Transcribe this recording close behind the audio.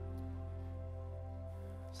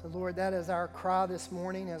So, Lord, that is our cry this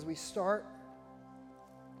morning as we start.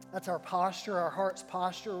 That's our posture, our heart's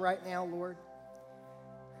posture right now, Lord.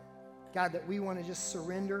 God, that we want to just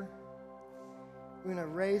surrender. We want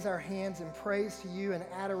to raise our hands in praise to you and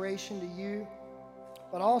adoration to you,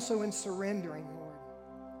 but also in surrendering, Lord.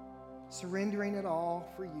 Surrendering it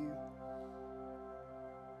all for you.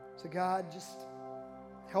 So, God, just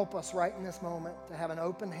help us right in this moment to have an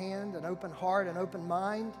open hand, an open heart, an open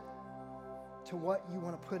mind to what you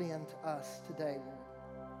want to put into us today, Lord.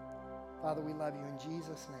 Father, we love you in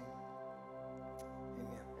Jesus' name.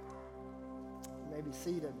 Amen. You may be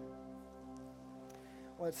seated.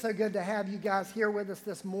 Well, it's so good to have you guys here with us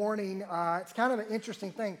this morning. It's kind of an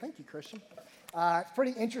interesting thing. Thank you, Christian. It's a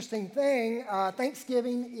pretty interesting thing.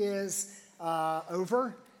 Thanksgiving is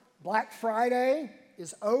over. Black Friday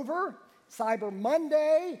is over. Cyber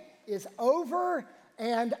Monday is over.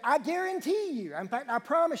 And I guarantee you, in fact, I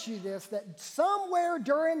promise you this, that somewhere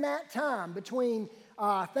during that time between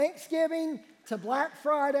Thanksgiving to Black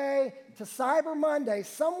Friday to Cyber Monday,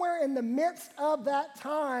 somewhere in the midst of that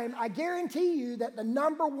time, I guarantee you that the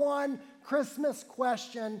number one Christmas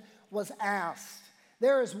question was asked.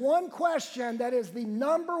 There is one question that is the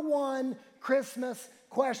number one Christmas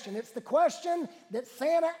question. It's the question that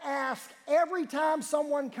Santa asks every time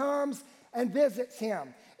someone comes and visits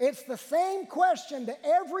him. It's the same question that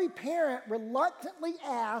every parent reluctantly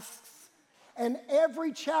asks and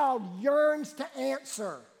every child yearns to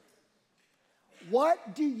answer.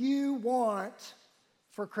 What do you want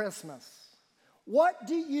for Christmas? What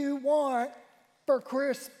do you want for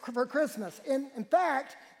Christmas? In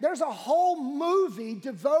fact, there's a whole movie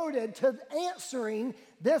devoted to answering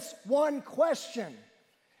this one question.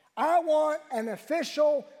 I want an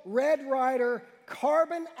official Red Ryder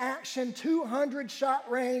carbon action 200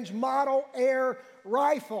 shot range model air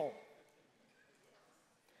rifle.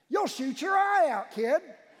 You'll shoot your eye out, kid,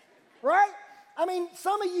 right? I mean,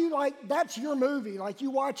 some of you, that's your movie. You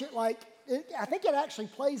watch it I think it actually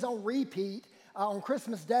plays on repeat on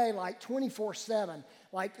Christmas Day, 24/7.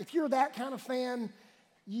 If you're that kind of fan,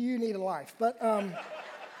 you need a life.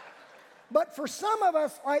 But for some of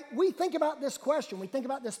us, we think about this question. We think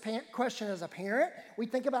about this question as a parent. We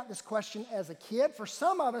think about this question as a kid. For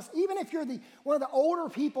some of us, even if you're one of the older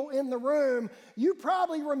people in the room, you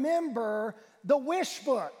probably remember the Wish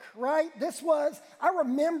Book, right? I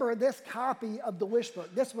remember this copy of the Wish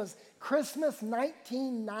Book. This was Christmas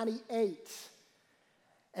 1998.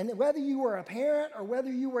 And whether you were a parent or whether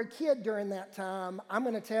you were a kid during that time, I'm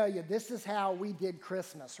going to tell you, this is how we did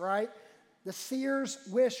Christmas, right? The Sears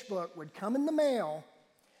Wish Book would come in the mail,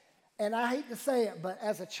 and I hate to say it, but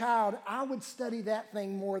as a child, I would study that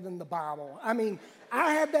thing more than the Bible. I mean,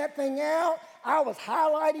 I had that thing out. I was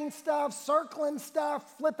highlighting stuff, circling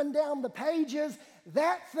stuff, flipping down the pages.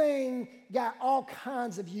 That thing got all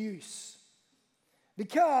kinds of use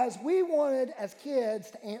because we wanted, as kids,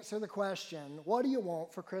 to answer the question, what do you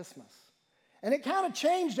want for Christmas? And it kind of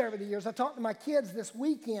changed over the years. I talked to my kids this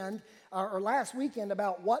weekend, or last weekend,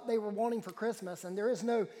 about what they were wanting for Christmas. And there is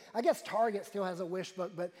I guess Target still has a wish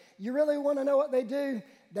book, but you really want to know what they do?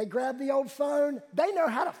 They grab the old phone. They know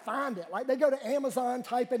how to find it. They go to Amazon,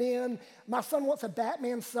 type it in. My son wants a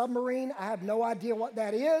Batman submarine. I have no idea what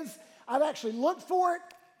that is. I've actually looked for it.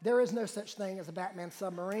 There is no such thing as a Batman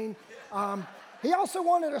submarine. He also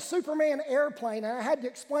wanted a Superman airplane, and I had to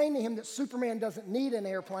explain to him that Superman doesn't need an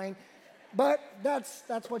airplane. But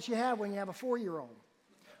that's what you have when you have a 4-year-old.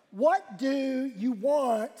 What do you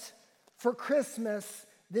want for Christmas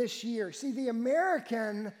this year? See, the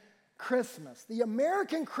American Christmas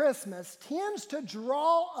tends to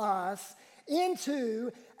draw us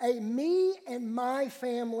into a me and my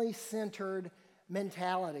family centered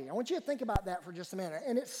mentality. I want you to think about that for just a minute.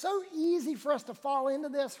 And it's so easy for us to fall into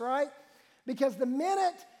this, right? Because the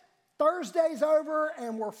minute Thursday's over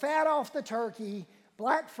and we're fat off the turkey,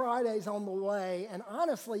 Black Friday's on the way, and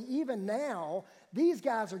honestly, even now, these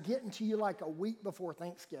guys are getting to you a week before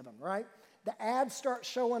Thanksgiving, right? The ads start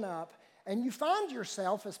showing up, and you find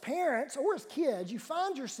yourself, as parents or as kids, you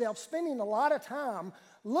find yourself spending a lot of time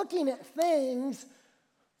looking at things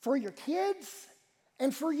for your kids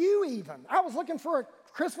and for you even. I was looking for a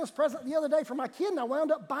Christmas present the other day for my kid, and I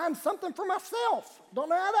wound up buying something for myself. Don't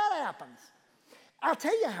know how that happens. I'll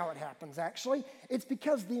tell you how it happens, actually. It's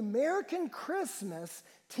because the American Christmas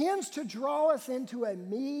tends to draw us into a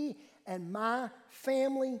me and my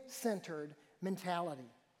family-centered mentality.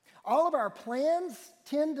 All of our plans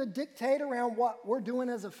tend to dictate around what we're doing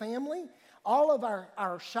as a family. All of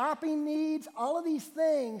our shopping needs, all of these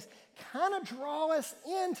things kind of draw us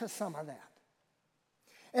into some of that.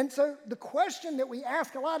 And so the question that we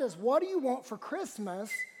ask a lot is, what do you want for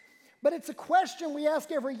Christmas? But it's a question we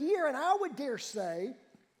ask every year, and I would dare say,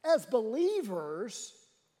 as believers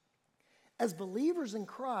in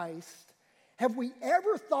Christ, have we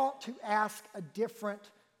ever thought to ask a different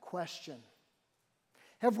question?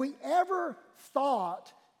 Have we ever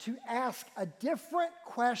thought to ask a different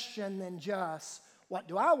question than just, what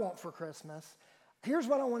do I want for Christmas? Here's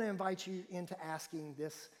what I want to invite you into asking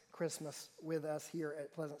this Christmas with us here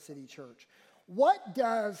at Pleasant City Church. What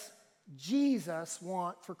does Jesus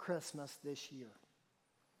want for Christmas this year?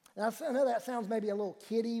 Now, I know that sounds maybe a little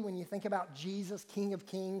kiddie when you think about Jesus, King of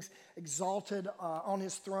Kings, exalted on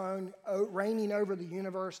his throne, reigning over the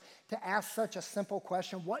universe, to ask such a simple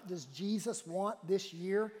question, what does Jesus want this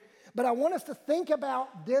year? But I want us to think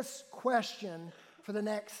about this question for the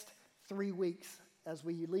next 3 weeks as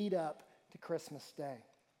we lead up to Christmas Day.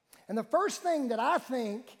 And the first thing that I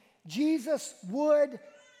think Jesus would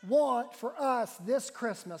want for us this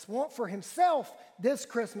Christmas, want for himself this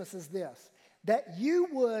Christmas is this, that you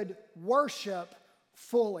would worship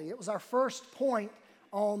fully. It was our first point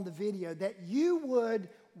on the video, that you would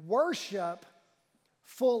worship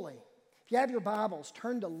fully. If you have your Bibles,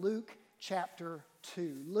 turn to Luke chapter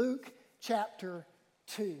 2. Luke chapter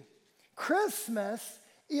 2. Christmas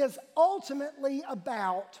is ultimately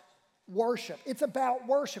about worship. It's about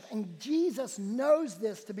worship, and Jesus knows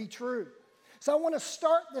this to be true. So I want to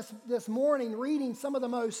start this morning reading some of the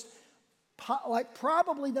most,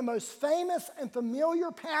 probably the most famous and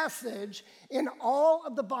familiar passage in all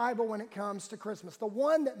of the Bible when it comes to Christmas. The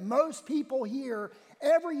one that most people hear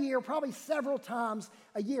every year, probably several times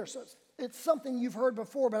a year. So it's something you've heard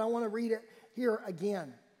before, but I want to read it here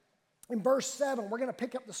again. In verse 7, we're going to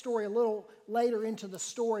pick up the story a little later into the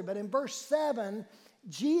story, but in verse 7,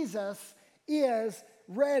 Jesus is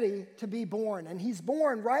ready to be born. And he's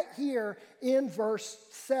born right here in verse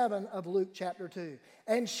 7 of Luke chapter 2.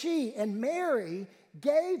 And Mary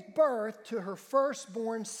gave birth to her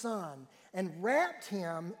firstborn son and wrapped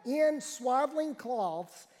him in swaddling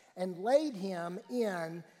cloths and laid him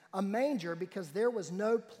in a manger because there was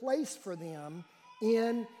no place for them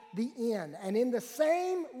in the inn. And in the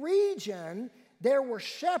same region, there were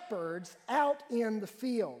shepherds out in the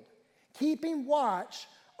field, keeping watch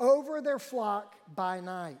over their flock by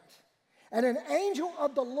night. And an angel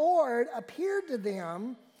of the Lord appeared to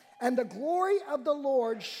them, and the glory of the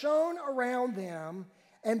Lord shone around them,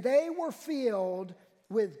 and they were filled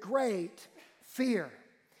with great fear.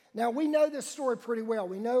 Now, we know this story pretty well.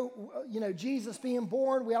 We know, Jesus being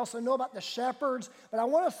born. We also know about the shepherds. But I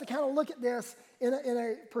want us to kind of look at this in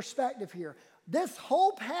a perspective here. This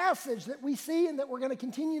whole passage that we see and that we're going to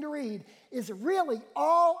continue to read is really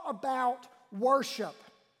all about worship.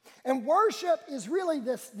 And worship is really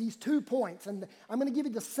these 2 points. And I'm going to give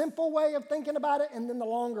you the simple way of thinking about it and then the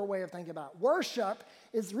longer way of thinking about it. Worship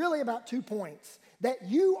is really about 2 points. That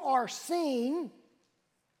you are seen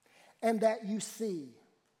and that you see.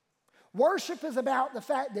 Worship is about the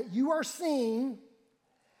fact that you are seen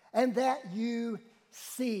and that you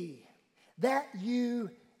see. That you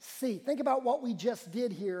see. Think about what we just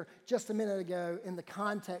did here just a minute ago in the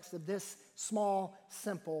context of this small,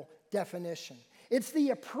 simple definition. It's the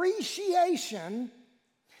appreciation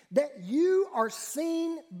that you are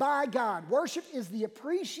seen by God. Worship is the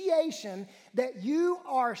appreciation that you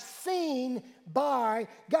are seen by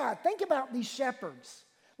God. Think about these shepherds.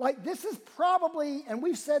 Like, this is probably, and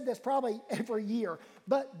we've said this probably every year,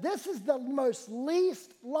 but this is the most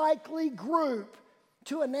least likely group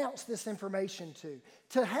to announce this information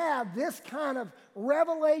to have this kind of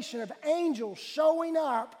revelation of angels showing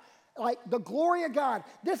up, like the glory of God.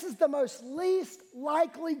 This is the most least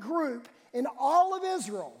likely group in all of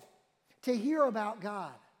Israel to hear about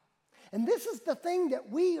God. And this is the thing that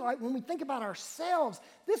we, like, when we think about ourselves,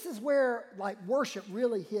 this is where, like, worship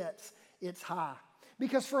really hits its high.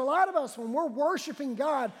 Because for a lot of us, when we're worshiping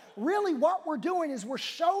God, really what we're doing is we're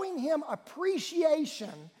showing him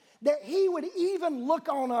appreciation that he would even look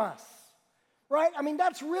on us, right? I mean,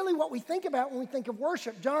 that's really what we think about when we think of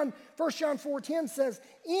worship. 1 John 4:10 says,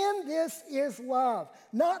 "In this is love,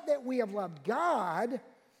 not that we have loved God,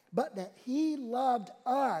 but that he loved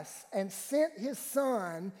us and sent his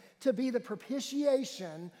son to be the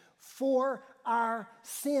propitiation for our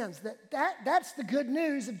sins." That's the good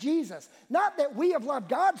news of Jesus. Not that we have loved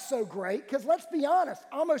God so great, because let's be honest,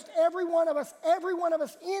 almost every one of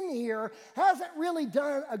us in here hasn't really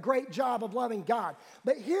done a great job of loving God.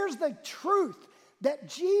 But here's the truth, that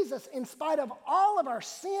Jesus, in spite of all of our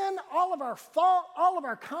sin, all of our fault, all of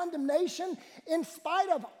our condemnation, in spite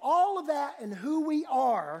of all of that and who we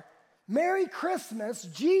are, Merry Christmas,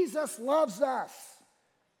 Jesus loves us.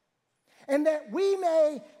 and that we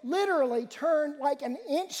may literally turn like an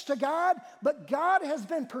inch to God, but God has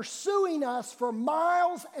been pursuing us for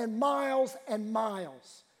miles and miles and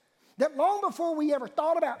miles. That long before we ever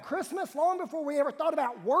thought about Christmas, long before we ever thought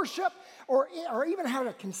about worship, or even had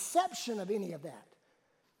a conception of any of that,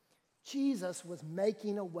 Jesus was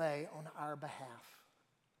making a way on our behalf.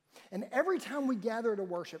 And every time we gather to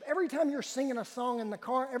worship, every time you're singing a song in the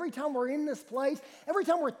car, every time we're in this place, every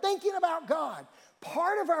time we're thinking about God,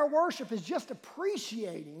 part of our worship is just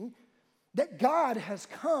appreciating that God has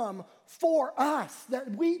come for us,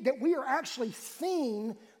 that we are actually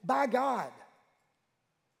seen by God.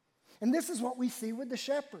 And this is what we see with the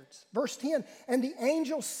shepherds. Verse 10, and the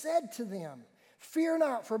angel said to them, fear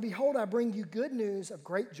not, for behold, I bring you good news of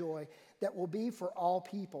great joy that will be for all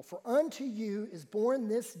people. For unto you is born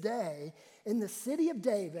this day in the city of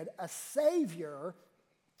David a Savior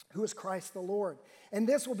who is Christ the Lord. And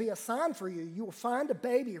this will be a sign for you. You will find a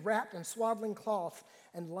baby wrapped in swaddling cloths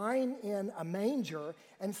and lying in a manger.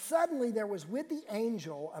 And suddenly there was with the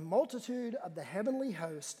angel a multitude of the heavenly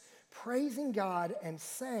host, praising God and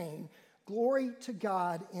saying, glory to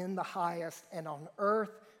God in the highest, and on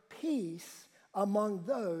earth peace among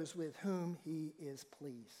those with whom he is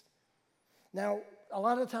pleased. Now, a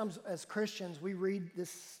lot of times as Christians, we read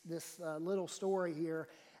this little story here,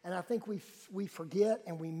 and I think we forget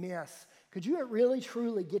and we miss. Could you really,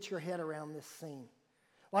 truly get your head around this scene?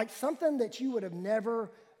 Like something that you would have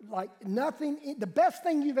never, like nothing, the best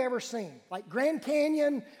thing you've ever seen. Like Grand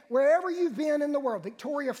Canyon, wherever you've been in the world,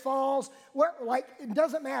 Victoria Falls, like it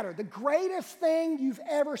doesn't matter. The greatest thing you've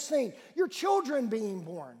ever seen, your children being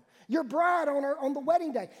born, your bride on the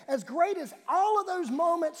wedding day. As great as all of those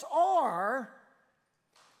moments are,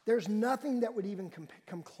 there's nothing that would even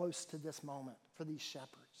come close to this moment for these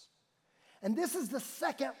shepherds. And this is the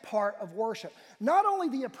second part of worship. Not only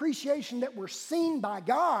the appreciation that we're seen by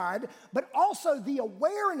God, but also the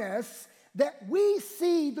awareness that we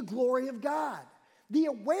see the glory of God. The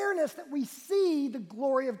awareness that we see the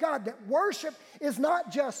glory of God. That worship is not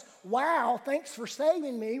just, wow, thanks for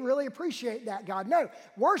saving me, really appreciate that, God. No,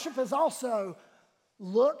 worship is also,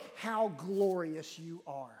 look how glorious you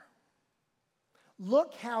are.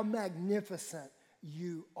 Look how magnificent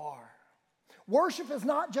you are. Worship is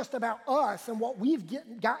not just about us and what we've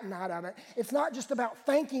gotten out of it. It's not just about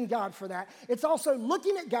thanking God for that. It's also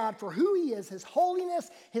looking at God for who he is, his holiness,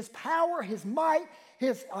 his power, his might,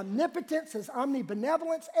 his omnipotence, his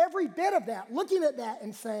omnibenevolence, every bit of that. Looking at that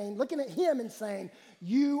and saying, looking at him and saying,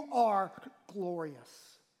 you are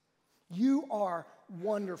glorious. You are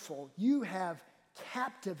wonderful. You have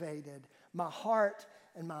captivated my heart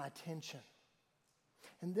and my attention.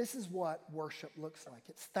 And this is what worship looks like.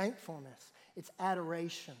 It's thankfulness. It's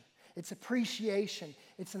adoration. It's appreciation.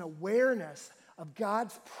 It's an awareness of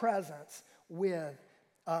God's presence with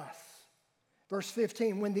us. Verse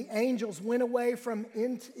 15, when the angels went away from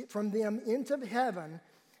them into heaven,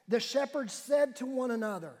 the shepherds said to one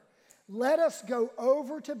another, let us go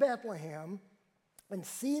over to Bethlehem and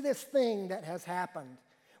see this thing that has happened,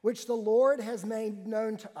 which the Lord has made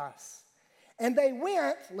known to us. And they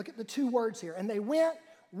went, look at the two words here, and they went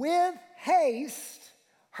with haste,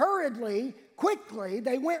 hurriedly, quickly,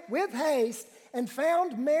 they went with haste and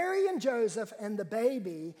found Mary and Joseph and the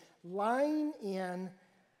baby lying in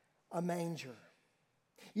a manger.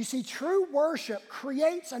 You see, true worship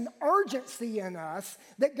creates an urgency in us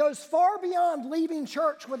that goes far beyond leaving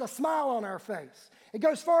church with a smile on our face. It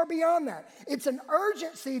goes far beyond that. It's an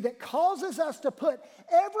urgency that causes us to put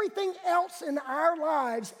everything else in our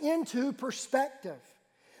lives into perspective.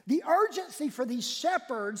 The urgency for these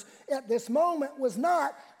shepherds at this moment was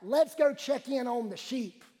not, let's go check in on the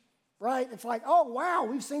sheep, right? It's like, oh, wow,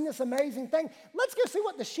 we've seen this amazing thing. Let's go see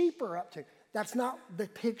what the sheep are up to. That's not the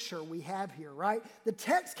picture we have here, right? The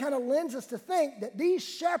text kind of lends us to think that these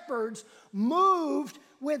shepherds moved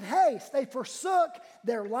with haste. They forsook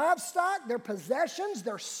their livestock, their possessions,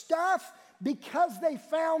 their stuff, because they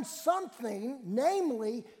found something,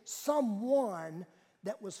 namely someone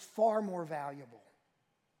that was far more valuable.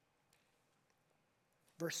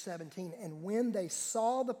 Verse 17, and when they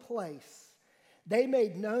saw the place, they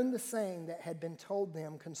made known the saying that had been told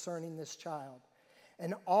them concerning this child.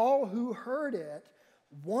 And all who heard it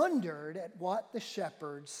wondered at what the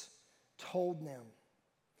shepherds told them.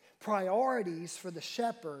 Priorities for the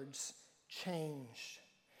shepherds changed.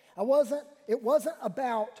 It wasn't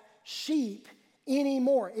about sheep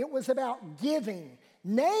anymore. It was about giving.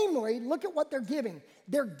 Namely, look at what they're giving.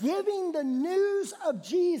 They're giving the news of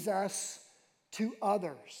Jesus to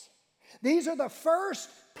others. These are the first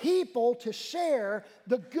people to share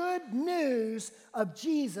the good news of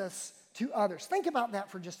Jesus to others. Think about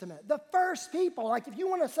that for just a minute. The first people, like if you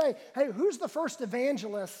want to say, hey, who's the first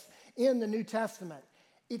evangelist in the New Testament?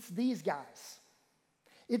 It's these guys.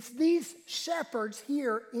 It's these shepherds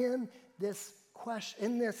here in this question,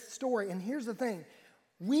 in this story. And here's the thing.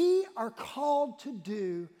 We are called to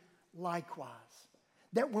do likewise.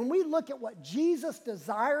 That when we look at what Jesus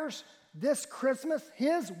desires this Christmas,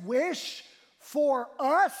 his wish for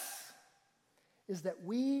us is that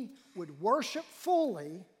we would worship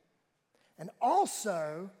fully, and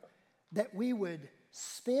also that we would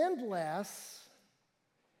spend less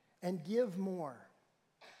and give more.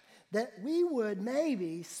 That we would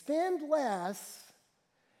maybe spend less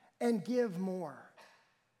and give more.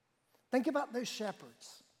 Think about those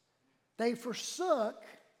shepherds. They forsook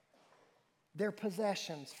their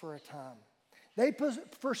possessions for a time. They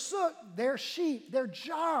forsook their sheep, their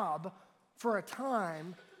job for a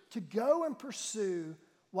time to go and pursue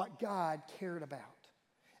what God cared about.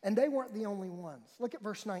 And they weren't the only ones. Look at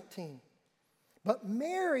verse 19. But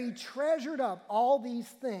Mary treasured up all these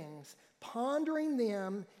things, pondering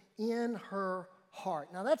them in her heart.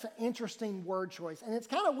 Now that's an interesting word choice, and it's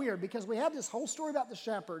kind of weird because we have this whole story about the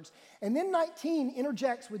shepherds, and then 19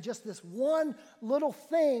 interjects with just this one little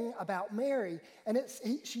thing about Mary, and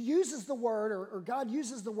she uses the word, or God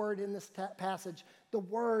uses the word in this passage, the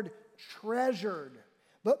word treasured.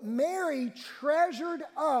 But Mary treasured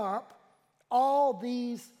up all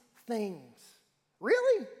these things.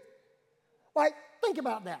 Really? Like, think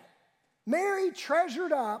about that. Mary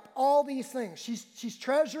treasured up all these things. She's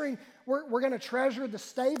treasuring, we're going to treasure the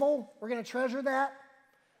stable. We're going to treasure that,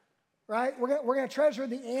 right? We're going to treasure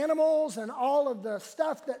the animals and all of the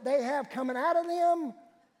stuff that they have coming out of them.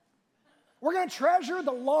 We're going to treasure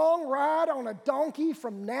the long ride on a donkey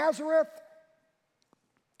from Nazareth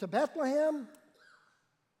to Bethlehem.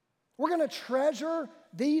 We're going to treasure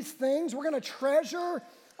these things. We're going to treasure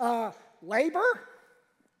labor.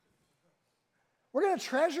 We're going to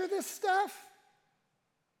treasure this stuff.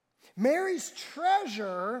 Mary's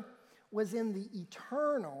treasure was in the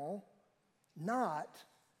eternal, not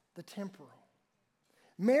the temporal.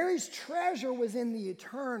 Mary's treasure was in the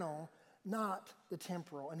eternal, not the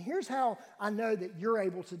temporal. And here's how I know that you're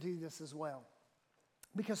able to do this as well.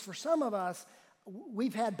 Because for some of us,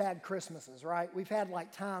 we've had bad Christmases, right? We've had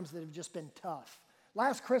like times that have just been tough.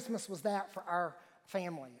 Last Christmas was that for our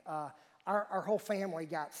family. Our whole family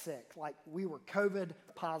got sick. Like, we were COVID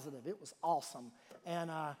positive. It was awesome.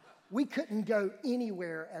 And we couldn't go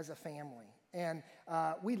anywhere as a family. And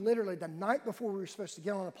we literally, the night before we were supposed to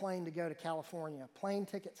get on a plane to go to California, plane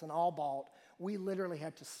tickets and all bought, we literally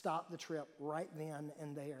had to stop the trip right then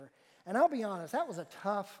and there. And I'll be honest, that was a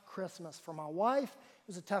tough Christmas for my wife. It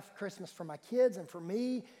was a tough Christmas for my kids and for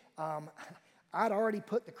me. I'd already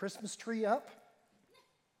put the Christmas tree up.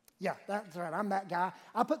 Yeah, that's right. I'm that guy.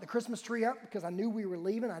 I put the Christmas tree up because I knew we were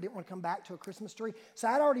leaving. I didn't want to come back to a Christmas tree. So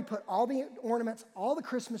I'd already put all the ornaments, all the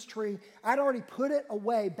Christmas tree. I'd already put it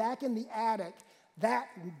away back in the attic that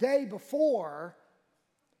day before.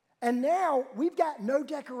 And now we've got no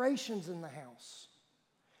decorations in the house.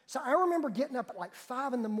 So I remember getting up at like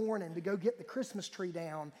 5 in the morning to go get the Christmas tree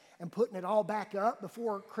down and putting it all back up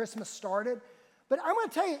before Christmas started. But I'm going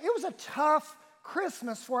to tell you, it was a tough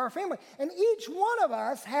Christmas for our family. And each one of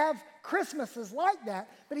us have Christmases like that.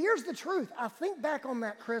 But here's the truth. I think back on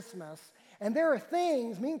that Christmas, and there are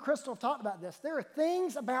things, me and Crystal have talked about this, there are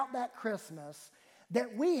things about that Christmas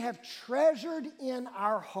that we have treasured in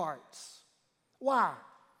our hearts. Why?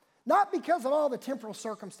 Not because of all the temporal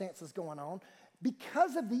circumstances going on,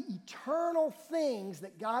 because of the eternal things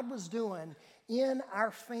that God was doing in our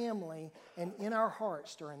family and in our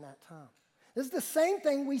hearts during that time. This is the same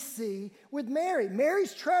thing we see with Mary.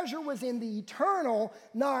 Mary's treasure was in the eternal,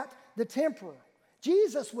 not the temporal.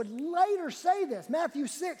 Jesus would later say this, Matthew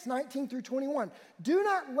 6, 19 through 21. Do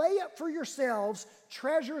not lay up for yourselves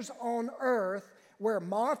treasures on earth where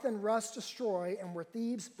moth and rust destroy and where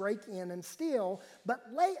thieves break in and steal, but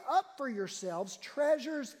lay up for yourselves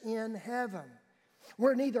treasures in heaven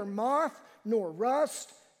where neither moth nor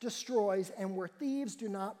rust destroys and where thieves do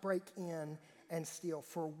not break in and steal.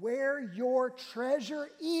 For where your treasure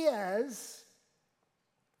is,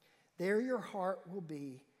 there your heart will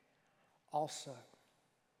be also.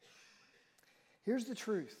 Here's the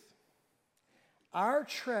truth. Our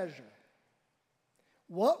treasure,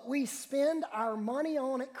 what we spend our money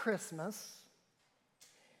on at Christmas,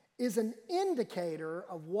 is an indicator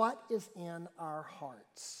of what is in our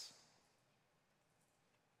hearts.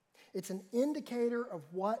 It's an indicator of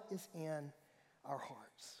what is in our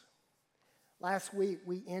hearts. Last week,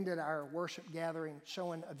 we ended our worship gathering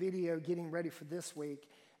showing a video getting ready for this week.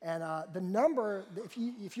 And the number,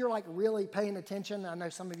 if you're like really paying attention, I know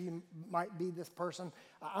some of you might be this person.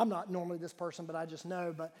 I'm not normally this person, but I just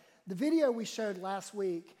know. But the video we showed last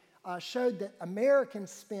week showed that Americans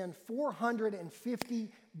spend $450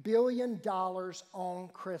 billion on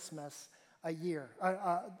Christmas a year,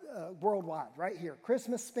 worldwide, right here.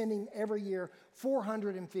 Christmas spending every year,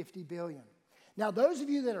 $450 billion. Now, those of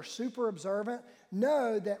you that are super observant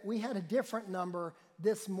know that we had a different number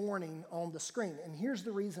this morning on the screen. And here's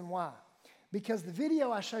the reason why. Because the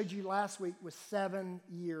video I showed you last week was 7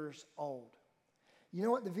 years old. You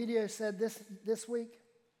know what the video said this week?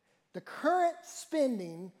 The current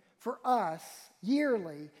spending for us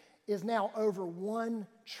yearly is now over $1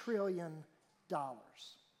 trillion.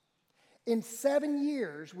 In 7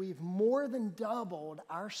 years, we've more than doubled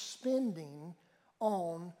our spending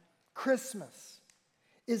on Christmas.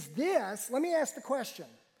 Is this, let me ask the question,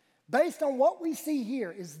 based on what we see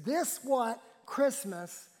here, is this what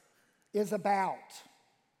Christmas is about?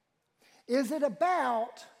 Is it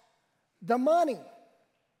about the money?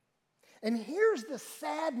 And here's the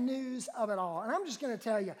sad news of it all. And I'm just going to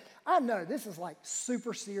tell you, I know this is like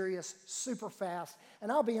super serious, super fast.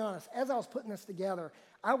 And I'll be honest, as I was putting this together,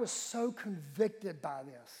 I was so convicted by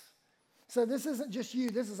this. So this isn't just you,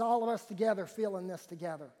 this is all of us together feeling this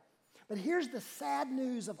together. But here's the sad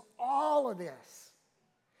news of all of this,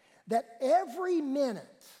 that every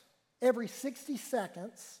minute, every 60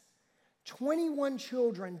 seconds, 21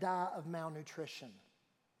 children die of malnutrition.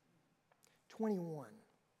 21.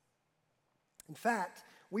 In fact,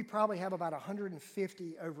 we probably have about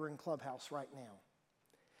 150 over in Clubhouse right now.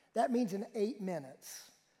 That means in 8 minutes,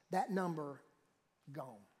 that number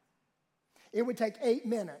gone. It would take 8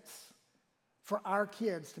 minutes for our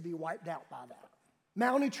kids to be wiped out by that.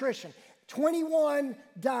 Malnutrition. 21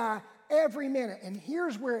 die every minute. And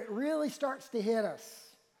here's where it really starts to hit us.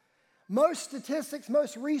 Most statistics,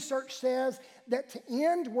 most research says that to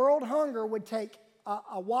end world hunger would take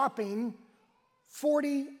a whopping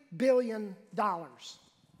 $40 billion.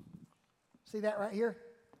 See that right here?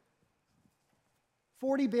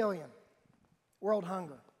 40 billion, world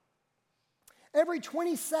hunger. Every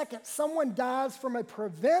 20 seconds, someone dies from a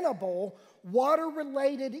preventable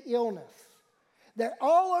water-related illness. That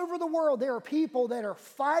all over the world, there are people that are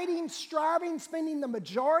fighting, striving, spending the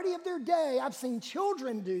majority of their day, I've seen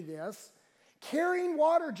children do this, carrying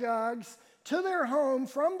water jugs to their home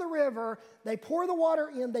from the river. They pour the water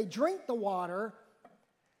in, they drink the water,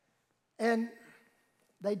 and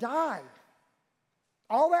they die.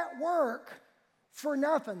 All that work for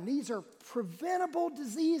nothing. These are preventable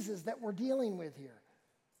diseases that we're dealing with here.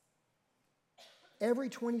 Every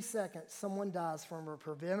 20 seconds, someone dies from a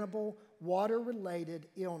preventable water-related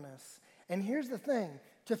illness. And here's the thing,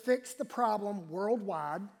 to fix the problem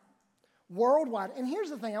worldwide, and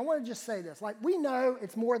here's the thing, I want to just say this, like we know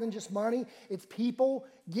it's more than just money, it's people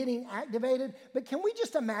getting activated, but can we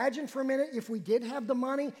just imagine for a minute if we did have the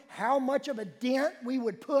money, how much of a dent we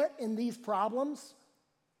would put in these problems?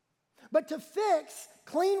 But to fix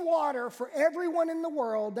clean water for everyone in the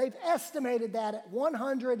world, they've estimated that at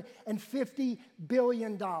 $150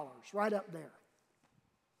 billion, right up there.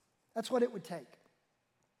 That's what it would take.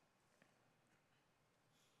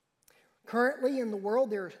 Currently in the world,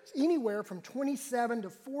 there's anywhere from 27 to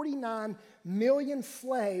 49 million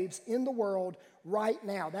slaves in the world right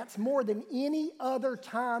now. That's more than any other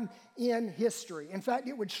time in history. In fact,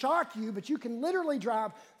 it would shock you, but you can literally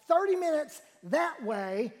drive 30 minutes that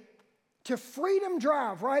way to Freedom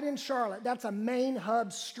Drive right in Charlotte. That's a main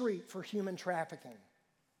hub street for human trafficking.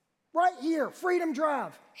 Right here, Freedom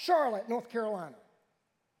Drive, Charlotte, North Carolina.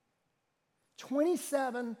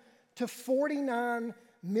 27 to 49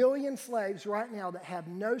 million slaves right now that have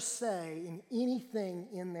no say in anything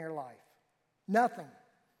in their life. Nothing.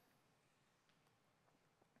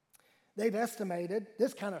 They've estimated,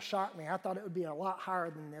 this kind of shocked me, I thought it would be a lot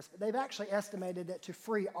higher than this, but they've actually estimated that to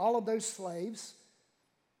free all of those slaves,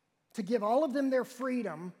 to give all of them their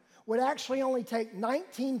freedom, would actually only take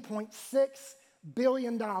 $19.6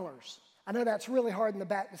 billion. I know that's really hard in the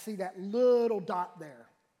back to see that little dot there.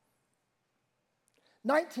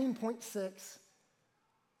 $19.6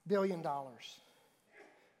 billion. To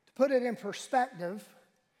put it in perspective,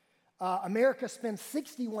 America spends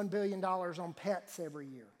 $61 billion on pets every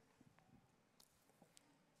year.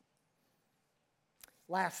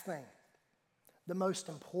 Last thing, the most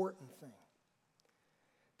important thing.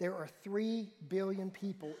 There are 3 billion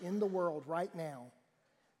people in the world right now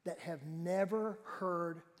that have never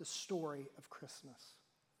heard the story of Christmas.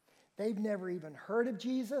 They've never even heard of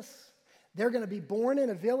Jesus. They're going to be born in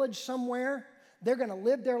a village somewhere. They're going to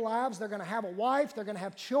live their lives. They're going to have a wife. They're going to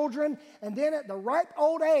have children. And then at the ripe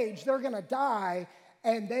old age, they're going to die.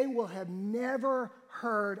 and they will have never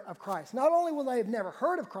heard of Christ. Not only will they have never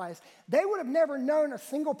heard of Christ, they would have never known a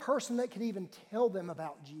single person that could even tell them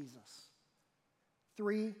about Jesus.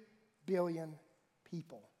 3 billion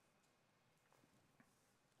people.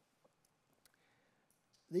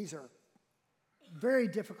 These are very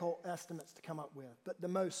difficult estimates to come up with, but the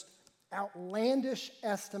most outlandish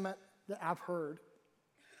estimate that I've heard,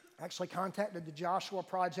 I actually contacted the Joshua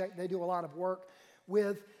Project. They do a lot of work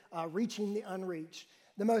with reaching the unreached.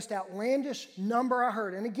 The most outlandish number I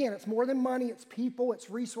heard, and again, it's more than money, it's people, it's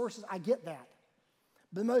resources, I get that.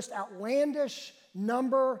 The most outlandish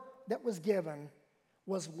number that was given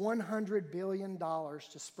was $100 billion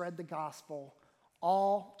to spread the gospel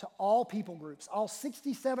to all people groups, all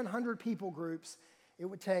 6,700 people groups. It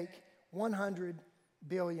would take $100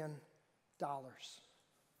 billion.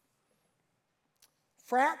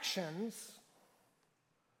 Fractions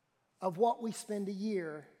of what we spend a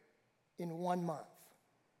year in 1 month.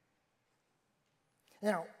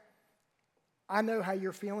 Now, I know how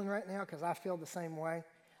you're feeling right now because I feel the same way.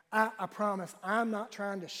 I promise I'm not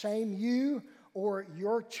trying to shame you or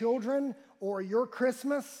your children or your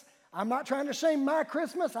Christmas. I'm not trying to shame my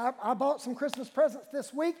Christmas. I bought some Christmas presents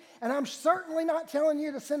this week, and I'm certainly not telling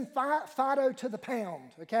you to send Fido to the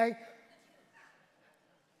pound, okay?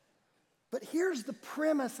 But here's the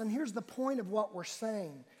premise and here's the point of what we're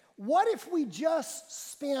saying. What if we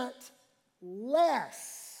just spent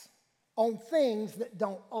less on things that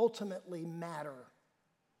don't ultimately matter?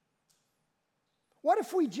 What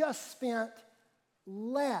if we just spent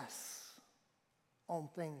less on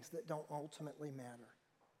things that don't ultimately matter?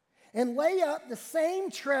 And lay up the same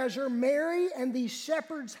treasure Mary and these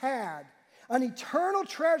shepherds had, an eternal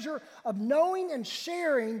treasure of knowing and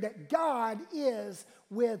sharing that God is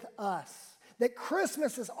with us. That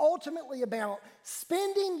Christmas is ultimately about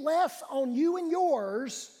spending less on you and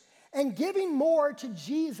yours and giving more to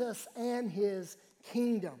Jesus and his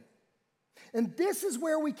kingdom. And this is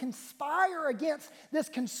where we conspire against this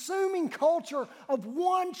consuming culture of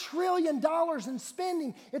 $1 trillion in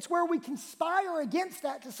spending. It's where we conspire against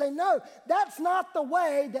that to say, no, that's not the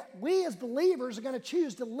way that we as believers are going to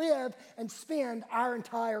choose to live and spend our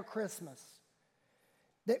entire Christmas.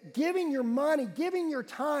 That giving your money, giving your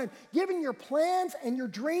time, giving your plans and your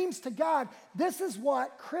dreams to God, this is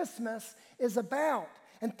what Christmas is about.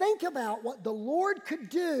 And think about what the Lord could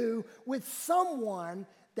do with someone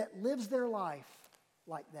that lives their life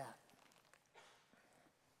like that.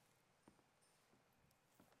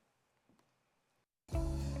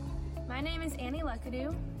 My name is Annie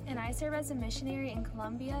Luckadoo, and I serve as a missionary in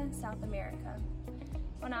Colombia, South America.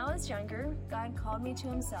 When I was younger, God called me to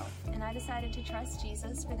himself, and I decided to trust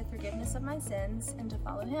Jesus for the forgiveness of my sins and to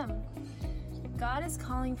follow him. God is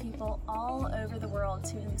calling people all over the world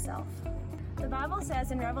to himself. The Bible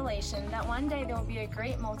says in Revelation that one day there will be a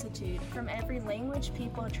great multitude from every language,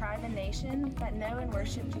 people, tribe, and nation that know and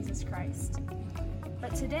worship Jesus Christ.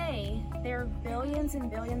 But today, there are billions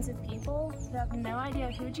and billions of people who have no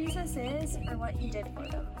idea who Jesus is or what he did for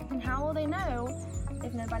them. And how will they know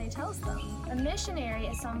if nobody tells them? A missionary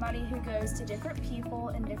is somebody who goes to different people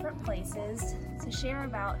in different places to share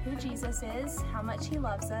about who Jesus is, how much he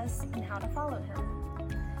loves us, and how to follow him.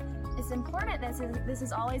 It's important that this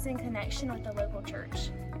is always in connection with the local church.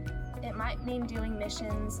 It might mean doing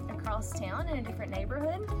missions across town in a different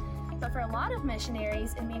neighborhood, but for a lot of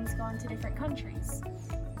missionaries, it means going to different countries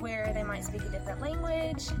where they might speak a different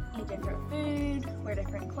language, eat different food, wear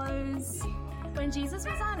different clothes. When Jesus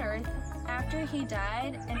was on earth, after he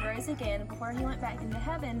died and rose again before he went back into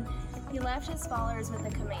heaven, he left his followers with a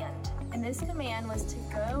command. And this command was to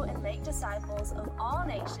go and make disciples of all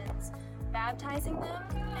nations, baptizing them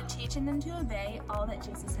and teaching them to obey all that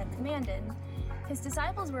Jesus had commanded. His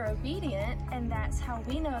disciples were obedient, and that's how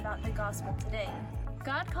we know about the gospel today.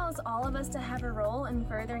 God calls all of us to have a role in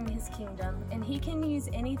furthering his kingdom, and he can use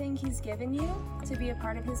anything he's given you to be a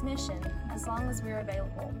part of his mission, as long as we're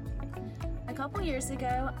available. A couple years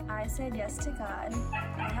ago, I said yes to God.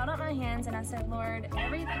 I held up my hands and I said, Lord,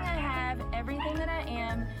 everything I have, everything that I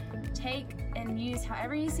am, take and use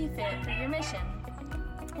however you see fit for your mission.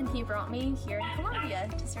 And he brought me here to Colombia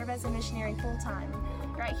to serve as a missionary full-time,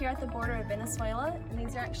 right here at the border of Venezuela, and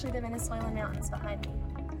these are actually the Venezuelan mountains behind me.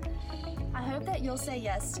 I hope that you'll say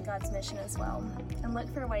yes to God's mission as well, and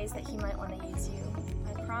look for ways that he might want to use you.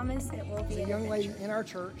 I promise it will be There's a young lady in our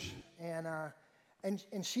church, and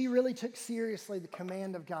she really took seriously the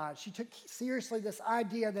command of God. She took seriously this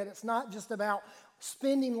idea that it's not just about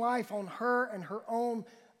spending life on her and her own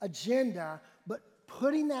agenda, but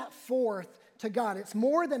putting that forth to God. It's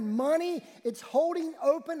more than money. It's holding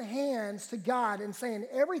open hands to God and saying,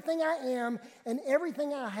 everything I am and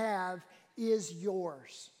everything I have is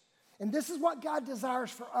yours. And this is what God desires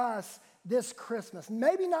for us this Christmas.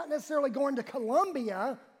 Maybe not necessarily going to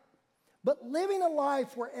Colombia, but living a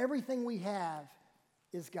life where everything we have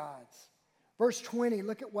is God's. Verse 20,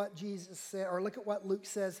 look at what Jesus said, or look at what Luke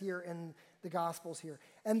says here in the Gospels here.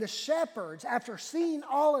 And the shepherds, after seeing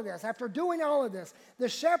all of this, after doing all of this, the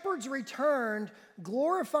shepherds returned,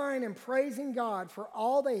 glorifying and praising God for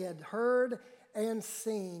all they had heard and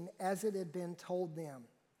seen as it had been told them.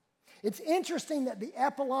 It's interesting that the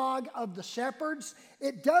epilogue of the shepherds,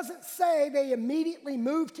 it doesn't say they immediately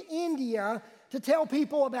moved to India to tell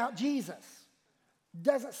people about Jesus.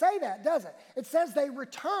 Doesn't say that, does it? It says they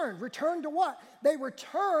returned. Returned to what? They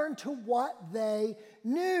returned to what they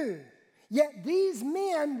knew. Yet these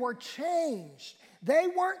men were changed. They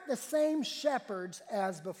weren't the same shepherds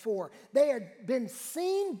as before. They had been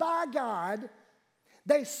seen by God.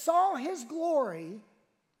 They saw his glory,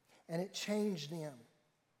 and it changed them.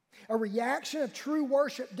 A reaction of true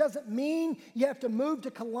worship doesn't mean you have to move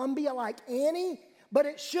to Colombia like Annie, but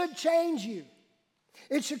it should change you.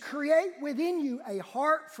 It should create within you a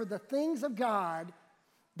heart for the things of God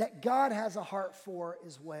that God has a heart for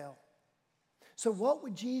as well. So what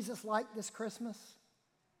would Jesus like this Christmas?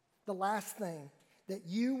 The last thing, that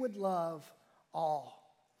you would love all.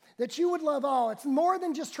 That you would love all. It's more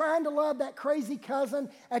than just trying to love that crazy cousin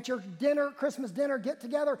at your dinner, Christmas dinner get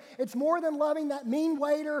together. It's more than loving that mean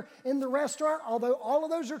waiter in the restaurant, although all of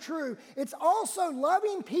those are true. It's also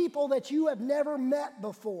loving people that you have never met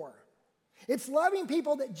before. It's loving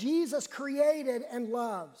people that Jesus created and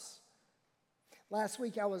loves. Last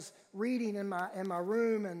week I was reading in my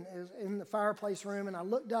room and in the fireplace room, and I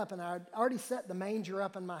looked up and I had already set the manger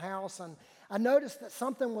up in my house, and I noticed that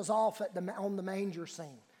something was off on the manger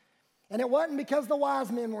scene. And it wasn't because the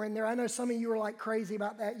wise men were in there. I know some of you are like crazy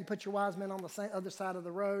about that. You put your wise men on the other side of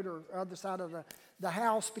the road or other side of the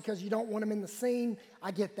house because you don't want them in the scene.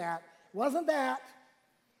 I get that. It wasn't that.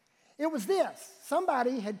 It was this.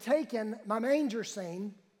 Somebody had taken my manger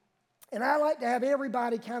scene, and I like to have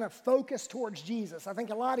everybody kind of focus towards Jesus. I think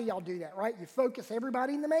a lot of y'all do that, right? You focus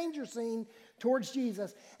everybody in the manger scene towards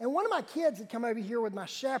Jesus. And one of my kids had come over here with my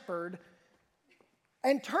shepherd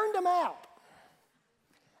and turned him out.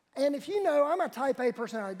 And if you know, I'm a type A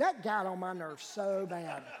personality. That got on my nerves so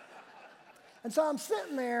bad. And so I'm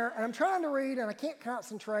sitting there, and I'm trying to read, and I can't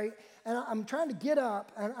concentrate, and I'm trying to get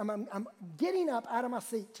up, and I'm getting up out of my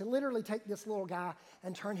seat to literally take this little guy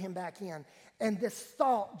and turn him back in. And this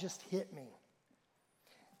thought just hit me.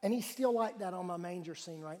 And he's still like that on my manger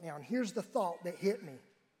scene right now. And here's the thought that hit me.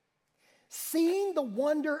 Seeing the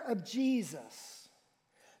wonder of Jesus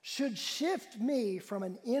should shift me from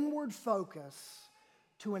an inward focus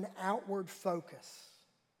to an outward focus.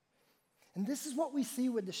 And this is what we see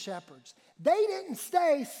with the shepherds. They didn't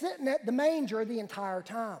stay sitting at the manger the entire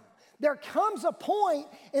time. There comes a point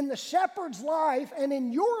in the shepherd's life and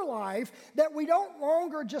in your life that we don't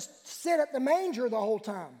longer just sit at the manger the whole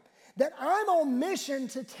time. That I'm on mission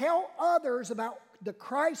to tell others about the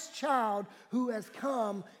Christ child who has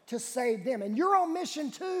come to save them. And you're on mission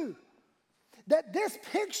too. That this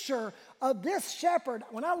picture of this shepherd,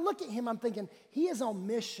 when I look at him, I'm thinking, he is on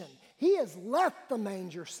mission. He has left the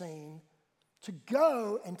manger scene to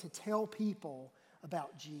go and to tell people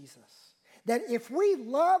about Jesus. That if we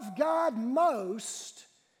love God most,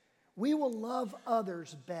 we will love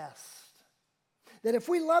others best. That if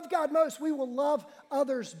we love God most, we will love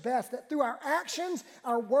others best. That through our actions,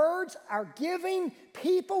 our words, our giving,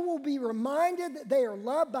 people will be reminded that they are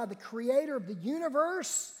loved by the Creator of the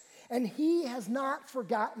universe, and He has not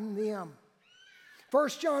forgotten them. 1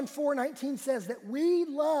 John 4:19 says that we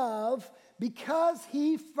love because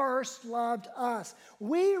He first loved us.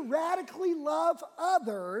 We radically love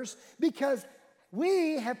others because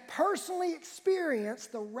we have personally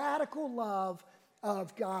experienced the radical love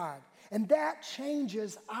of God. And that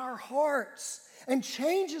changes our hearts and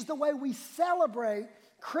changes the way we celebrate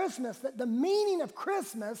Christmas. That the meaning of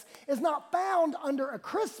Christmas is not found under a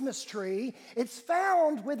Christmas tree, it's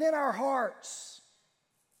found within our hearts.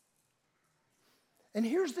 And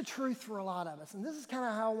here's the truth for a lot of us, and this is kind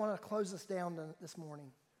of how I want to close this down this morning.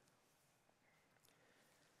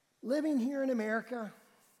 Living here in America,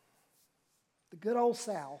 the good old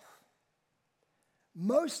South,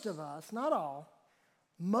 most of us, not all,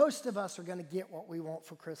 most of us are going to get what we want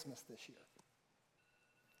for Christmas this year.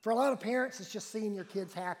 For a lot of parents, it's just seeing your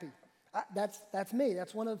kids happy. That's me.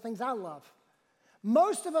 That's one of the things I love.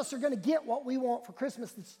 Most of us are going to get what we want for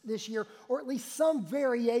Christmas this year, or at least some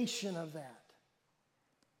variation of that.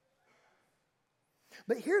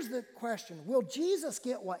 But here's the question. Will Jesus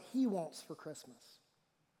get what He wants for Christmas?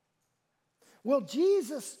 Will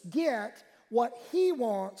Jesus get what He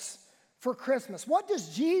wants for Christmas? What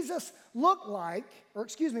does Jesus look like, or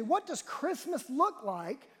excuse me, what does Christmas look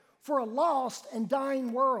like for a lost and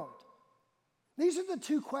dying world? These are the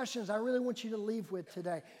two questions I really want you to leave with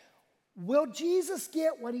today. Will Jesus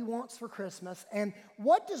get what he wants for Christmas? And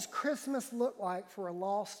what does Christmas look like for a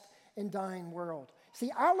lost and dying world?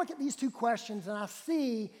 See, I look at these two questions and I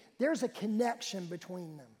see there's a connection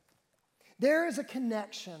between them. There is a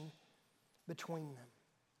connection between them.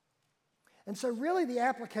 And so really the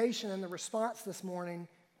application and the response this morning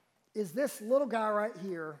is this little guy right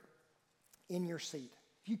here in your seat.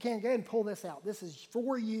 If you can, go ahead and pull this out. This is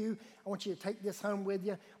for you. I want you to take this home with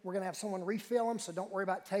you. We're going to have someone refill them, so don't worry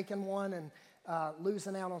about taking one and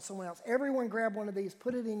losing out on someone else. Everyone grab one of these,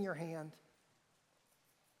 put it in your hand.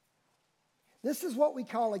 This is what we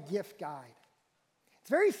call a gift guide. It's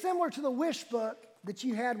very similar to the wish book that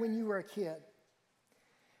you had when you were a kid.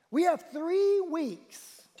 We have 3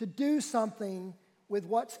 weeks to do something with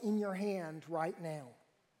what's in your hand right now.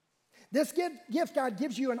 This gift guide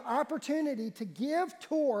gives you an opportunity to give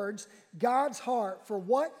towards God's heart for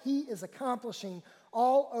what he is accomplishing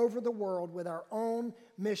all over the world with our own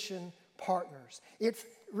mission partners. It's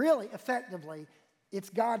really, effectively, it's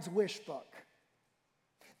God's wish book.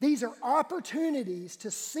 These are opportunities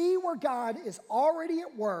to see where God is already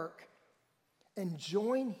at work and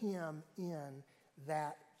join him in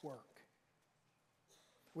that work.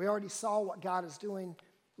 We already saw what God is doing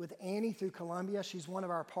with Annie through Columbia. She's one of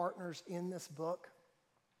our partners in this book.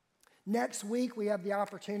 Next week, we have the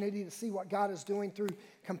opportunity to see what God is doing through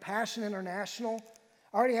Compassion International.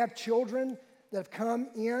 I already have children that have come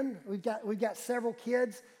in. We've got several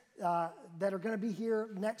kids that are going to be here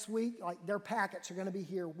next week. Like their packets are going to be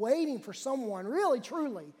here waiting for someone really,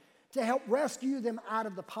 truly, to help rescue them out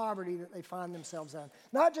of the poverty that they find themselves in.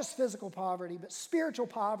 Not just physical poverty, but spiritual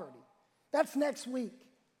poverty. That's next week.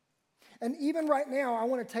 And even right now, I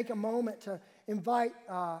want to take a moment to invite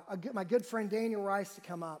my good friend Daniel Rice to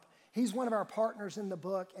come up. He's one of our partners in the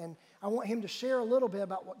book, and I want him to share a little bit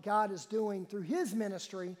about what God is doing through his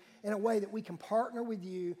ministry in a way that we can partner with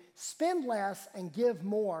you, spend less, and give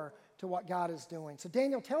more to what God is doing. So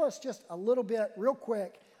Daniel, tell us just a little bit, real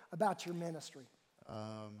quick, about your ministry.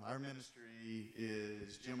 Our ministry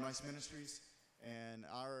is Jim Rice Ministries, and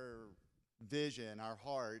our vision, our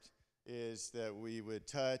heart, is that we would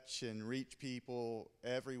touch and reach people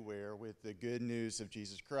everywhere with the good news of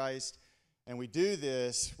Jesus Christ. And we do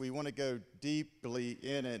this, we want to go deeply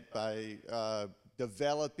in it by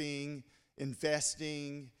developing,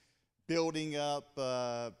 investing, building up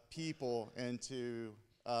people into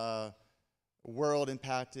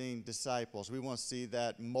world-impacting disciples. We want to see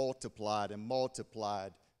that multiplied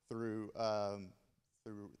through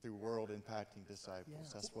world-impacting disciples.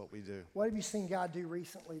 Yeah. That's what we do. What have you seen God do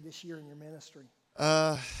recently this year in your ministry?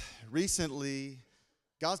 Recently,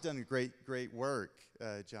 God's done great work,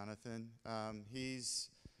 Jonathan.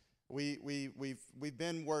 We've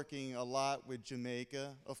been working a lot with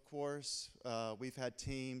Jamaica, of course. We've had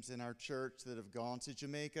teams in our church that have gone to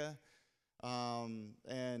Jamaica,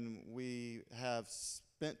 and we have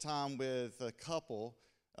spent time with a couple.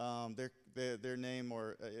 Their name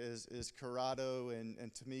is Corrado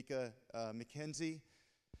and Tamika McKenzie,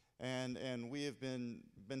 and we have been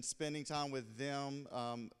spending time with them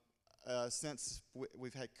since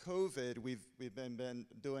we've had COVID. We've been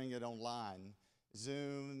doing it online,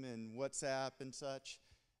 Zoom and WhatsApp and such,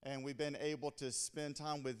 and we've been able to spend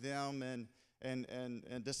time with them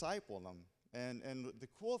and disciple them. And the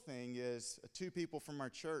cool thing is, 2 people from our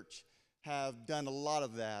church have done a lot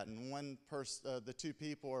of that, and the 2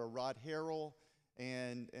 people are Rod Harrell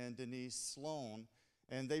and Denise Sloan,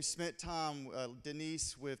 and they've spent time,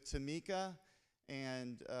 Denise with Tamika,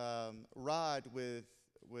 and Rod with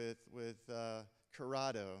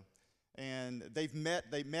Corrado, and they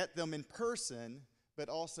met them in person, but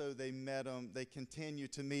also they continue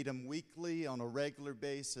to meet them weekly on a regular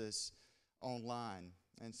basis online,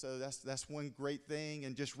 and so that's one great thing.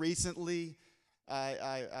 And just recently,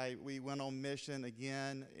 we went on mission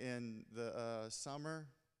again in the summer,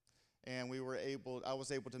 and I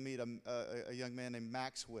was able to meet a young man named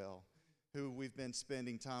Maxwell, who we've been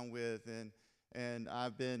spending time with, and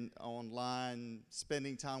I've been online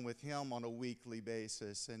spending time with him on a weekly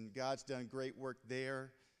basis, and God's done great work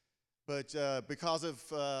there. But because of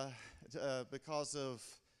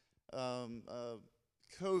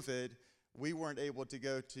COVID, we weren't able to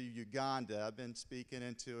go to Uganda. I've been speaking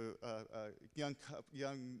into young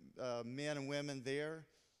men and women there.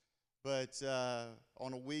 But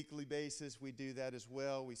on a weekly basis, we do that as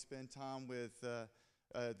well. We spend time with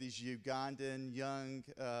these Ugandan young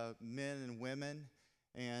men and women,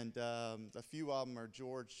 And a few of them are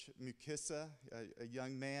George Mukisa, a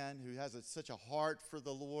young man who has such a heart for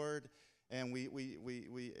the Lord. And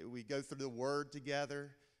we go through the Word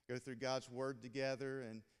together, go through God's Word together.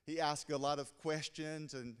 And he asks a lot of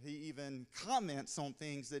questions, and he even comments on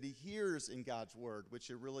things that he hears in God's Word, which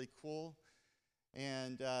are really cool.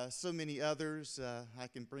 And so many others, I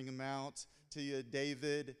can bring them out to you.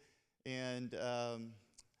 David and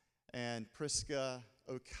Priska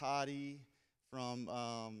Okadi from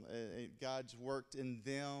God's worked in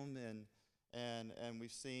them, and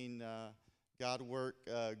we've seen God work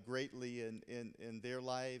greatly in their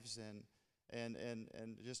lives, and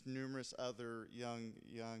just numerous other young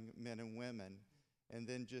men and women. And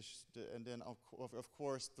then of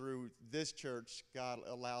course through this church, God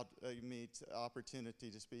allowed me the opportunity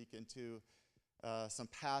to speak into some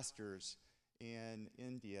pastors in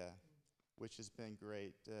India, which has been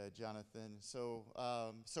great, Jonathan. So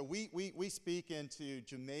we speak into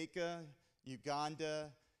Jamaica,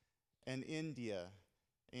 Uganda, and India,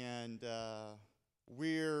 and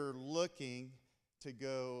we're looking to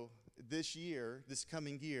go this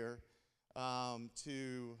coming year,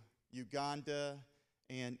 to Uganda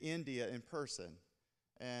and India in person,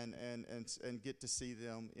 and get to see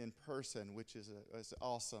them in person, which is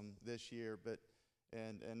awesome this year. But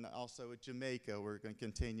and also at Jamaica, we're going to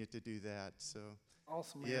continue to do that. So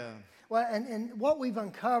awesome, man. Yeah. Well, and what we've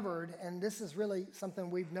uncovered, and this is really something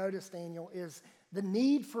we've noticed, Daniel, is the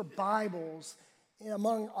need for Bibles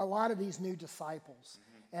among a lot of these new disciples.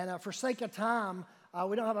 Mm-hmm. And for sake of time,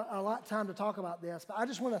 we don't have a lot of time to talk about this, but I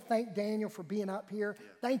just want to thank Daniel for being up here. Yeah.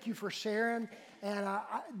 Thank you for sharing. And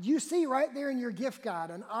you see right there in your gift guide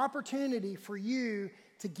an opportunity for you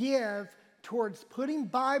to give towards putting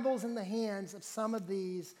Bibles in the hands of some of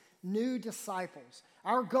these new disciples.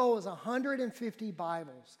 Our goal is 150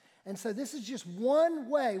 Bibles. And so this is just one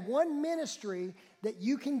way, one ministry that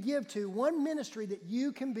you can give to, one ministry that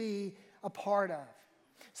you can be a part of.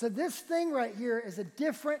 So this thing right here is a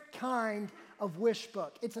different kind of wish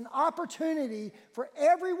book. It's an opportunity for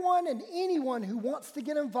everyone and anyone who wants to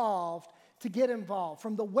get involved,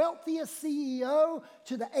 from the wealthiest CEO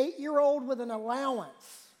to the 8-year-old with an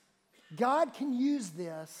allowance. God can use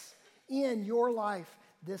this in your life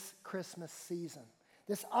this Christmas season.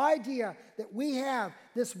 This idea that we have,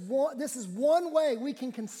 this is one way we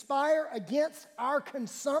can conspire against our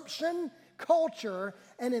consumption culture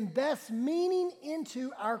and invest meaning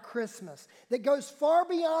into our Christmas that goes far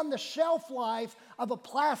beyond the shelf life of a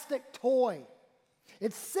plastic toy.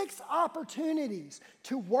 It's 6 opportunities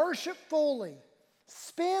to worship fully,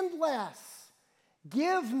 spend less,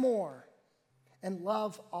 give more, and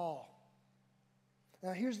love all.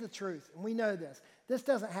 Now, here's the truth, and we know this. This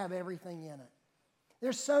doesn't have everything in it.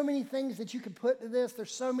 There's so many things that you could put to this.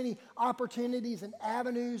 There's so many opportunities and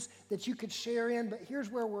avenues that you could share in, but here's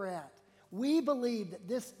where we're at. We believe that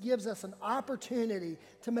this gives us an opportunity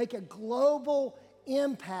to make a global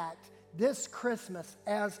impact this Christmas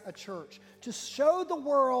as a church, to show the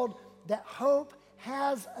world that hope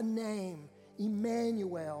has a name,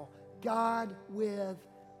 Emmanuel, God with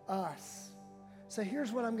us. So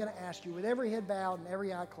here's what I'm going to ask you, with every head bowed and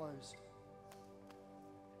every eye closed.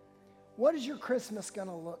 What is your Christmas going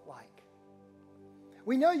to look like?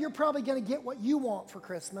 We know you're probably going to get what you want for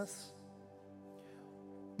Christmas,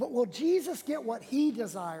 but will Jesus get what he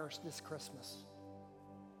desires this Christmas?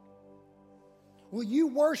 Will you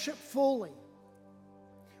worship fully?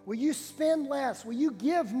 Will you spend less? Will you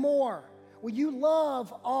give more? Will you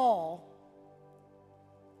love all?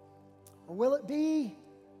 Or will it be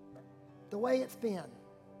the way it's been?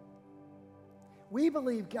 We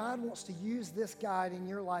believe God wants to use this guide in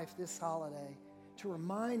your life this holiday to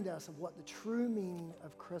remind us of what the true meaning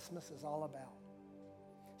of Christmas is all about.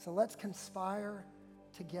 So let's conspire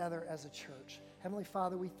together as a church. Heavenly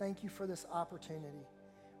Father, we thank you for this opportunity.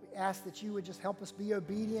 We ask that you would just help us be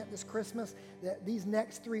obedient this Christmas, that these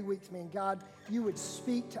next 3 weeks, man, God, you would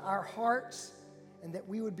speak to our hearts and that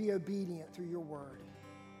we would be obedient through your word.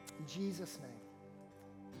 In Jesus' name.